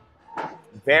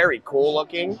 Very cool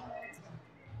looking.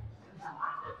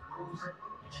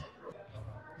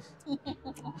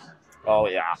 Oh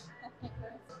yeah.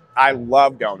 I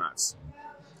love donuts.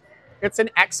 It's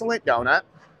an excellent donut.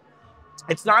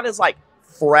 It's not as like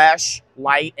fresh,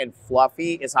 light, and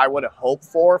fluffy as I would have hoped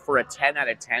for a 10 out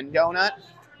of 10 donut.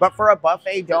 But for a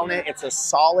buffet donut, it's a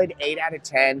solid 8 out of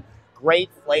 10.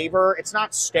 Great flavor. It's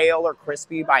not stale or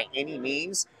crispy by any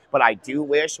means, but I do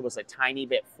wish it was a tiny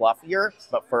bit fluffier.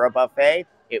 But for a buffet,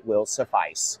 it will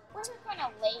suffice. We're kind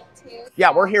of late too.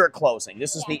 Yeah, we're here at closing.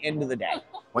 This is the end of the day.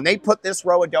 When they put this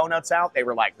row of donuts out, they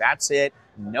were like, that's it.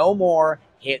 No more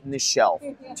hitting the shelf.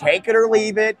 Take it or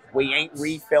leave it. We ain't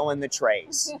refilling the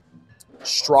trays.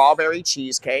 Strawberry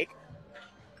cheesecake.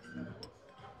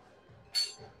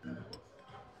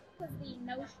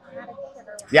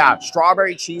 Yeah,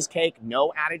 strawberry cheesecake,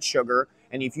 no added sugar.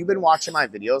 And if you've been watching my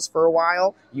videos for a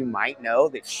while, you might know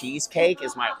that cheesecake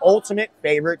is my ultimate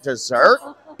favorite dessert.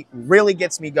 It really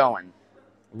gets me going.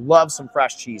 Love some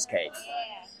fresh cheesecake.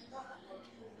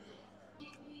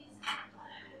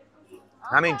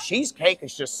 I mean, cheesecake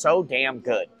is just so damn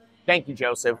good. Thank you,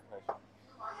 Joseph.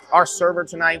 Our server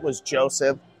tonight was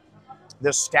Joseph.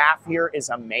 The staff here is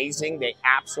amazing. They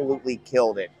absolutely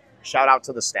killed it. Shout out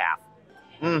to the staff.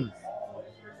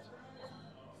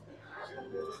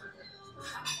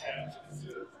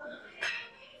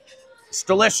 It's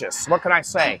delicious. What can I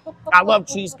say? I love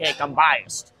cheesecake. I'm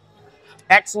biased.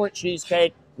 Excellent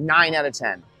cheesecake. 9 out of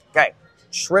 10. Okay.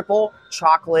 Triple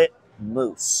chocolate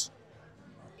mousse.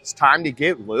 It's time to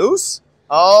get loose.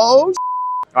 Oh, all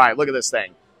right. Look at this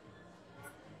thing.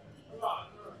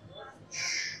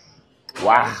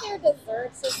 Wow. Their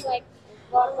desserts just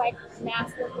look like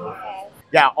masterpieces.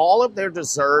 Yeah, all of their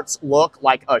desserts look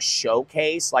like a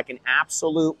showcase, like an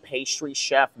absolute pastry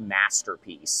chef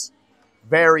masterpiece.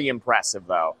 Very impressive,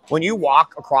 though. When you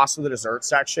walk across to the dessert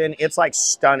section, it's like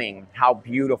stunning how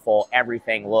beautiful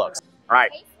everything looks. All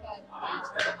right.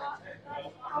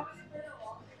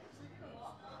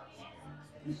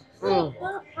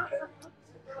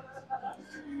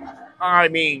 I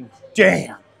mean,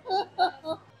 damn.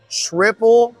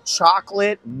 Triple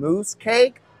chocolate mousse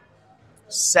cake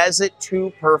says it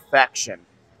to perfection.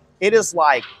 It is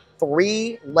like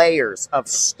 3 layers of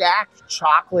stacked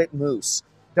chocolate mousse.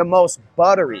 The most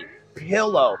buttery,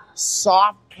 pillow,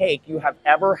 soft cake you have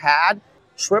ever had.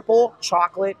 Triple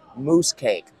chocolate mousse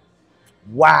cake.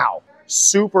 Wow.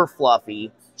 Super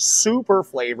fluffy, super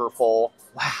flavorful.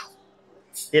 Wow.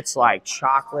 It's like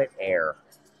chocolate air.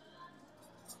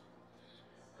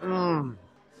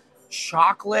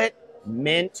 Chocolate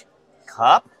mint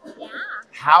cup? Yeah.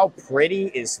 How pretty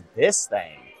is this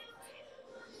thing?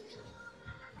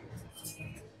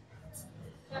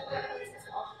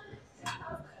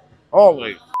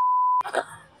 Holy.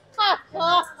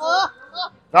 That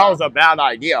was a bad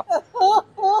idea.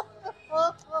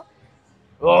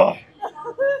 Ugh.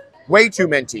 Way too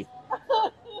minty.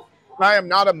 I am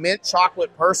not a mint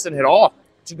chocolate person at all.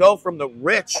 To go from the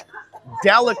rich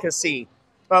delicacy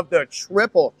of the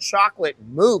triple chocolate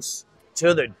mousse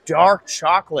to the dark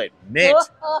chocolate mint.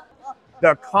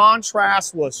 The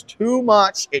contrast was too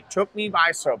much. It took me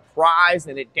by surprise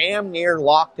and it damn near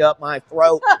locked up my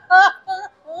throat.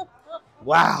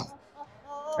 Wow.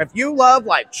 If you love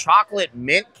like chocolate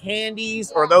mint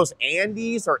candies or those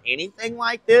Andes or anything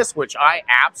like this, which I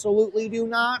absolutely do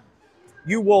not,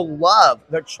 you will love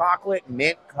the chocolate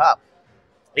mint cup.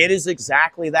 It is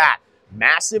exactly that.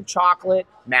 Massive chocolate,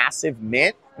 massive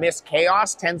mint. Miss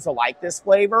Kaos tends to like this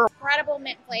flavor. Incredible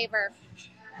mint flavor.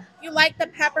 If you like the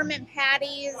peppermint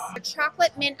patties, the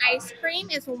chocolate mint ice cream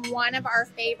is one of our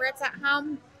favorites at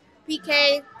home.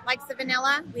 PK likes the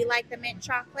vanilla. We like the mint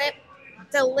chocolate.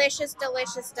 Delicious,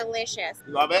 delicious, delicious.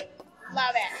 Love it?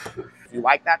 Love it. If you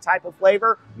like that type of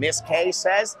flavor, Miss K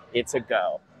says it's a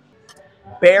go.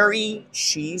 Berry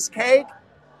cheesecake.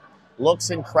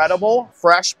 Looks incredible.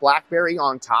 Fresh blackberry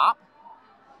on top.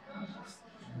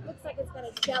 Looks like it's got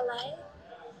a gelée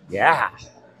Yeah.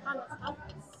 on the top.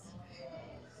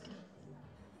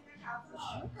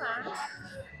 Okay.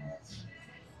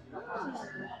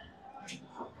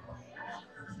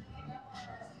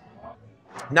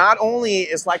 Not only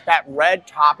is like that red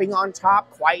topping on top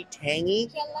quite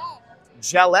tangy,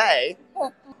 gelée,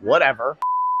 whatever.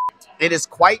 It is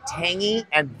quite tangy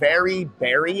and very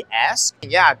berry-esque.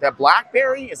 Yeah, the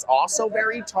blackberry is also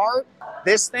very tart.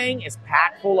 This thing is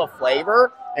packed full of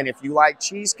flavor, and if you like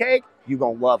cheesecake, you're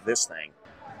gonna love this thing.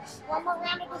 One more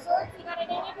round of desserts. You got it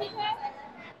in you, PK?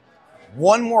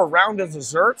 One more round of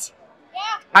desserts? Yeah.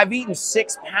 I've eaten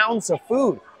 6 pounds of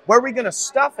food. Where are we gonna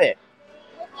stuff it?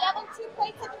 With the other 2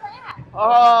 plates of crab.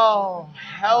 Oh,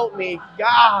 help me,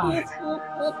 God.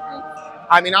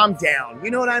 I mean, I'm down.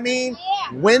 You know what I mean?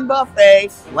 Yeah. Wynn Buffet,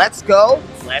 let's go.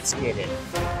 Let's get it.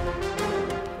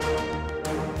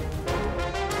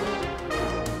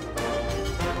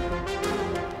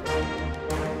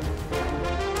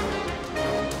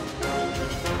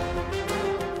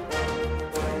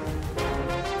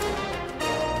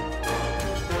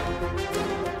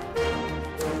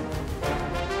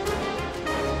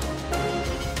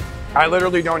 I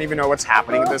literally don't even know what's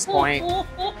happening at this point.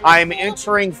 I'm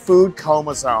entering food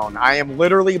coma zone. I am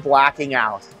literally blacking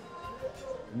out.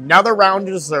 Another round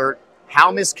of dessert.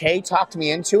 How Miss K talked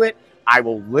me into it, I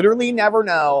will literally never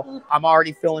know. I'm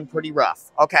already feeling pretty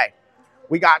rough. Okay,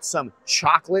 we got some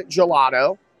chocolate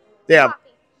gelato.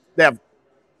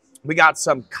 We got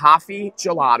some coffee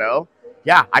gelato.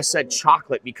 Yeah, I said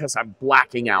chocolate because I'm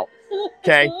blacking out.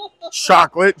 Okay,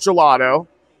 chocolate gelato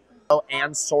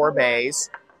and sorbets.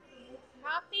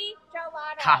 Coffee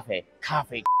gelato.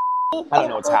 Coffee. I don't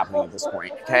know what's happening at this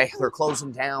point, okay? They're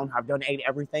closing down. I've done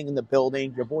everything in the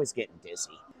building. Your boy's getting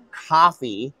dizzy.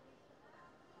 Coffee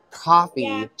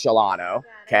Yeah. gelato,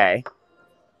 okay?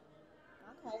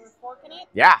 Okay, we're forking it?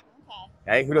 Yeah.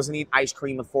 Okay. Okay, who doesn't eat ice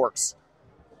cream with forks?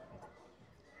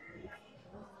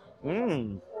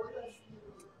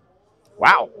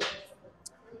 Wow.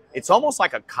 It's almost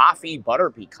like a coffee butter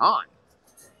pecan.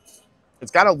 It's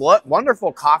got a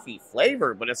wonderful coffee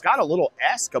flavor, but it's got a little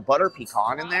of butter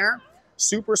pecan in there.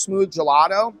 Super smooth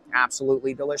gelato.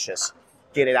 Absolutely delicious.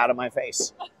 Get it out of my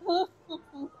face.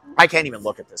 I can't even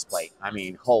look at this plate. I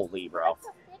mean, holy bro. That's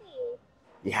so pretty.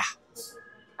 Yeah.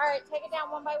 All right, take it down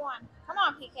one by one. Come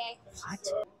on, PK.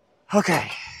 What?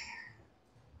 Okay.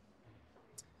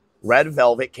 Red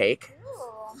velvet cake.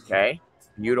 Ooh. Okay.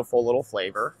 Beautiful little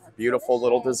flavor. Beautiful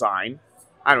little design.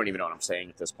 I don't even know what I'm saying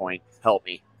at this point. Help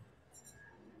me.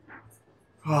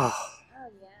 Oh,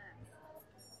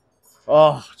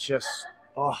 Oh, yeah.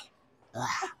 oh.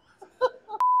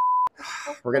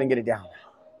 We're going to get it down.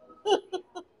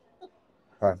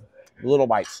 Okay. Little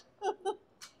bites.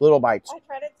 Little bites. I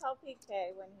tried to tell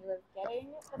PK when he was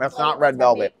getting the That's plate not red to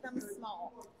velvet. Make them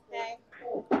small, okay?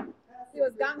 He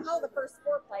was gung ho the first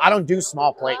 4 plates. I don't do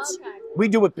small plates. Okay. We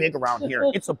do it big around here.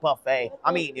 It's a buffet.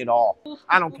 I'm eating it all.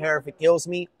 I don't care if it kills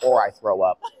me or I throw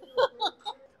up.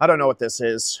 I don't know what this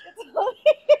is.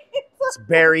 It's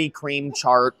berry cream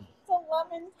tart. It's a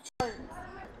lemon tart.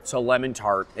 It's a lemon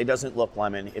tart. It doesn't look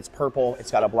lemon. It's purple.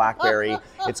 It's got a blackberry.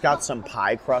 It's got some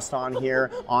pie crust on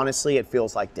here. Honestly, it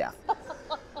feels like death.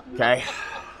 Okay?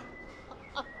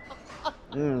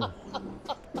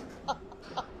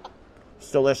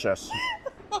 It's delicious.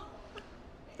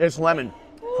 It's lemon.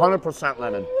 100%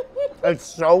 lemon. It's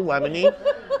so lemony.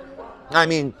 I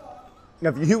mean,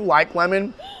 if you like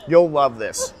lemon, you'll love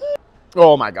this.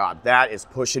 Oh my God, that is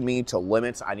pushing me to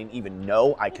limits I didn't even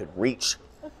know I could reach.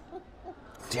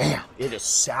 Damn, it is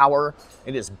sour,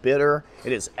 it is bitter,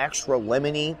 it is extra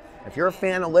lemony. If you're a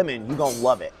fan of lemon, you're gonna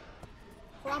love it.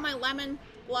 For all my lemon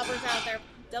lovers out there,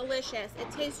 delicious.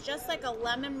 It tastes just like a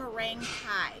lemon meringue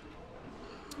pie.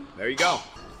 There you go. All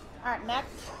right,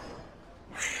 next.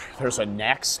 There's a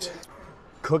next.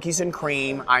 Cookies and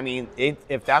cream. I mean,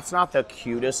 if that's not the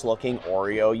cutest looking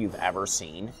Oreo you've ever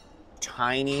seen,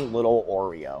 tiny little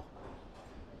Oreo.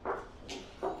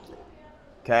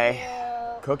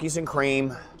 Okay, cookies and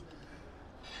cream.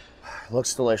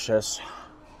 Looks delicious.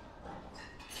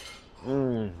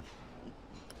 It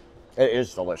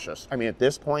is delicious. I mean, at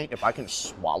this point, if I can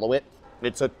swallow it,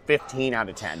 it's a 15 out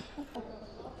of 10.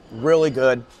 Really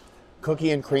good.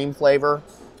 Cookie and cream flavor.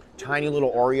 Tiny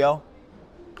little Oreo.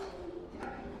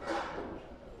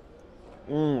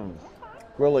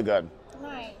 Really good.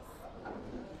 Nice.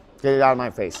 Get it out of my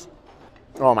face.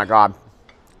 Oh my God.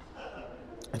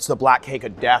 It's the black cake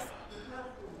of death.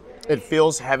 It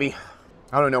feels heavy.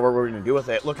 I don't know what we're gonna do with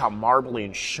it. Look how marbly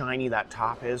and shiny that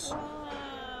top is.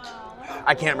 Wow.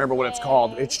 I can't remember what it's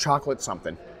called. It's chocolate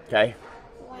something, okay?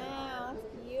 Wow,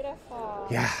 it's beautiful.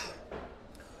 Yeah.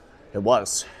 It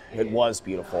was. It was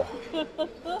beautiful.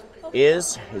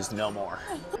 Is no more.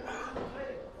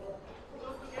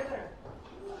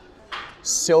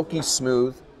 Silky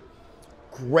smooth.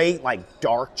 Great, like,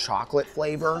 dark chocolate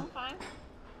flavor.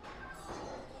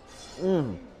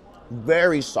 Okay.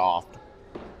 Very soft.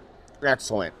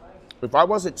 Excellent. If I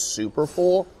wasn't super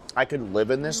full, I could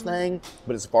live in this thing,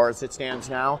 but as far as it stands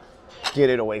now, get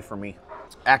it away from me.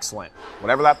 Excellent.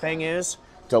 Whatever that thing is,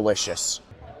 delicious.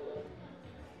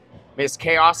 Miss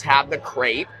Kaos had the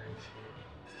crepe.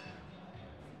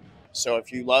 So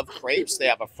if you love crepes, they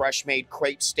have a fresh made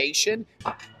crepe station.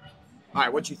 All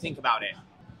right, what'd you think about it?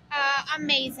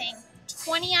 Amazing.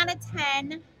 20 out of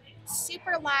 10.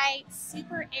 Super light,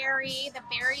 super airy. The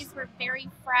berries were very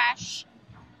fresh.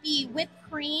 The whipped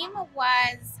cream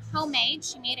was homemade.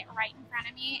 She made it right in front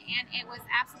of me, and it was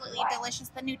absolutely delicious.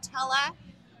 The Nutella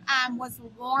was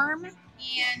warm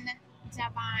and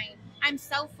divine. I'm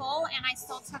so full, and I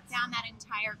still took down that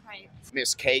entire crepe.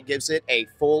 Miss K gives it a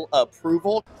full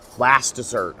approval. Last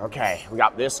dessert. Okay, we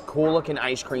got this cool looking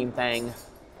ice cream thing.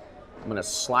 I'm gonna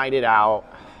slide it out.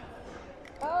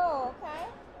 Oh, okay.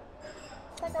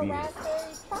 It's like a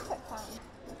raspberry chocolate cone.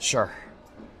 Sure.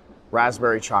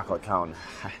 Raspberry chocolate cone.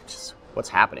 What's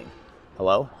happening?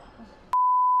 Hello?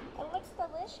 It looks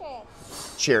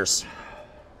delicious. Cheers.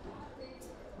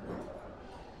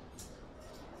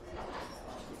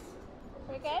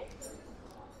 Pretty good?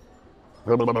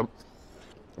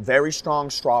 Very strong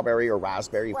strawberry or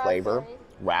raspberry flavor.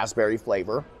 Raspberry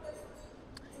flavor.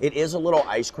 It is a little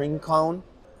ice cream cone,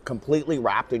 completely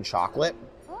wrapped in chocolate.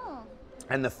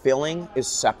 And the filling is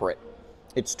separate.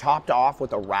 It's topped off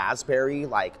with a raspberry,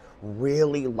 like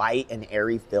really light and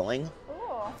airy filling.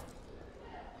 Ooh.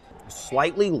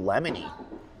 Slightly lemony.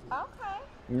 Okay.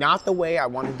 Not the way I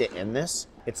wanted to end this.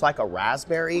 It's like a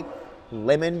raspberry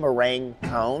lemon meringue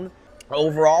cone.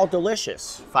 Overall,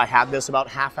 delicious. If I had this about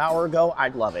half hour ago,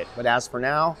 I'd love it. But as for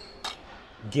now,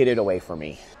 get it away from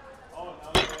me.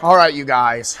 All right, you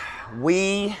guys,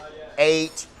 we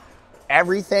ate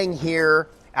everything here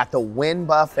at the Wynn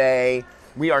Buffet.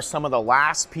 We are some of the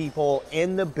last people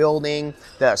in the building.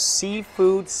 The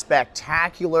seafood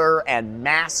spectacular and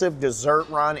massive dessert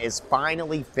run is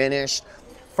finally finished.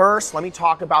 First, let me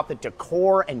talk about the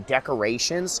decor and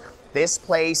decorations. This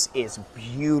place is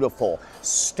beautiful,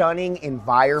 stunning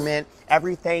environment.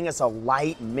 Everything is a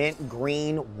light mint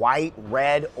green, white,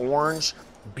 red, orange.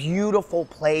 Beautiful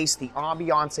place. The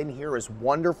ambiance in here is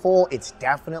wonderful. It's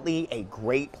definitely a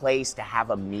great place to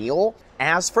have a meal.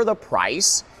 As for the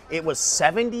price, it was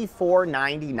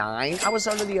 $74.99. I was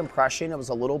under the impression it was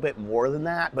a little bit more than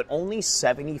that, but only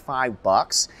 75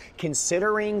 bucks.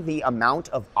 Considering the amount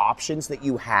of options that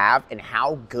you have and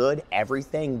how good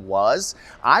everything was,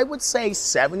 I would say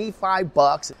 75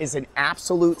 bucks is an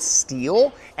absolute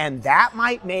steal, and that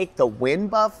might make the Wynn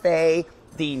Buffet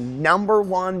the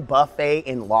 #1 buffet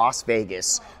in Las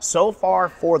Vegas. So far,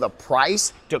 for the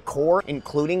price, decor,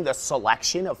 including the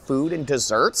selection of food and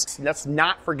desserts, let's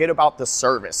not forget about the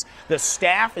service. The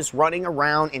staff is running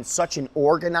around in such an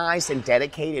organized and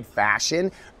dedicated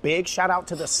fashion. Big shout out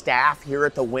to the staff here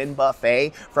at the Wynn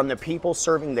Buffet, from the people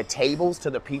serving the tables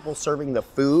to the people serving the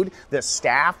food. The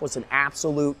staff was an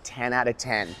absolute 10 out of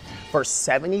 10. For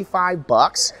 75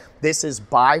 bucks, this is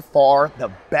by far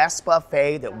the best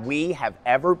buffet that we have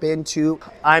ever been to.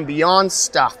 I'm beyond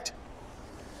stuffed.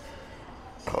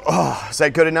 Oh, is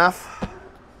that good enough?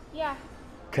 Yeah.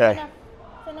 Okay.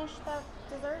 Finish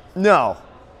the dessert? No.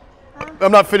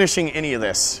 I'm not finishing any of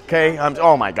this, okay?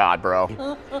 Oh my God,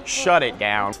 bro. Shut it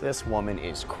down. This woman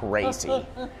is crazy.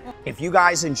 If you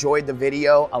guys enjoyed the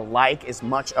video, a like is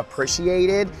much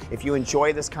appreciated. If you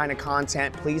enjoy this kind of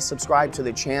content, please subscribe to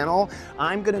the channel.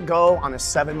 I'm gonna go on a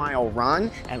 7-mile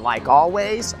run, and like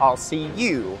always, I'll see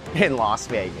you in Las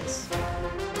Vegas.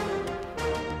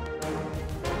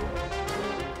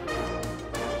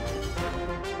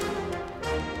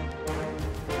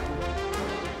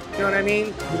 You know what I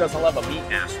mean? Who doesn't love a meat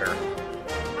master?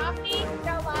 Coffee?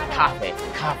 Gelato. Coffee,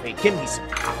 coffee. Give me some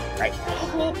coffee right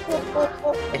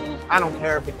now. I don't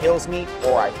care if it kills me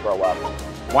or I throw up.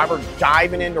 While we're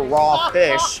diving into raw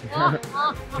fish,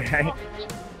 okay?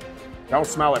 Don't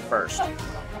smell it first.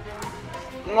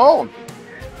 Oh.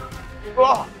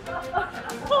 Oh,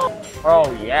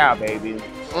 oh yeah, baby.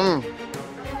 Mm.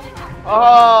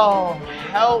 Oh,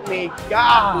 help me,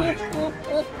 God.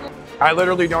 I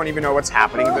literally don't even know what's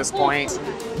happening at this point.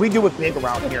 We do it big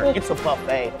around here. It's a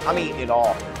buffet. I'm eating it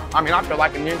all. I mean, I feel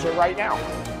like a ninja right now.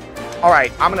 All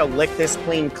right, I'm gonna lick this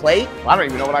clean plate. I don't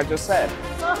even know what I just said.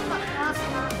 All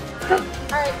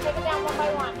right, take it down one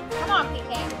by one. Come on,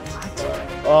 PK.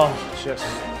 Oh, just,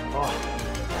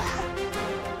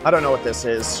 oh. I don't know what this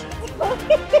is.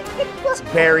 It's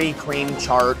very clean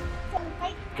chart,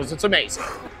 because it's amazing.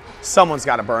 Someone's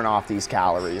got to burn off these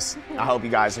calories. I hope you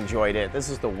guys enjoyed it. This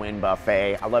is the Wynn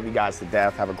Buffet. I love you guys to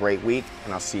death. Have a great week,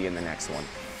 and I'll see you in the next one.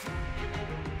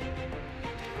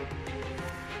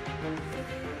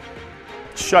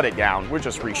 Shut it down. We'll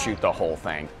just reshoot the whole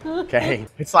thing, okay?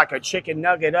 It's like a chicken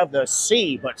nugget of the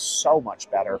sea, but so much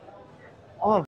better. Oh.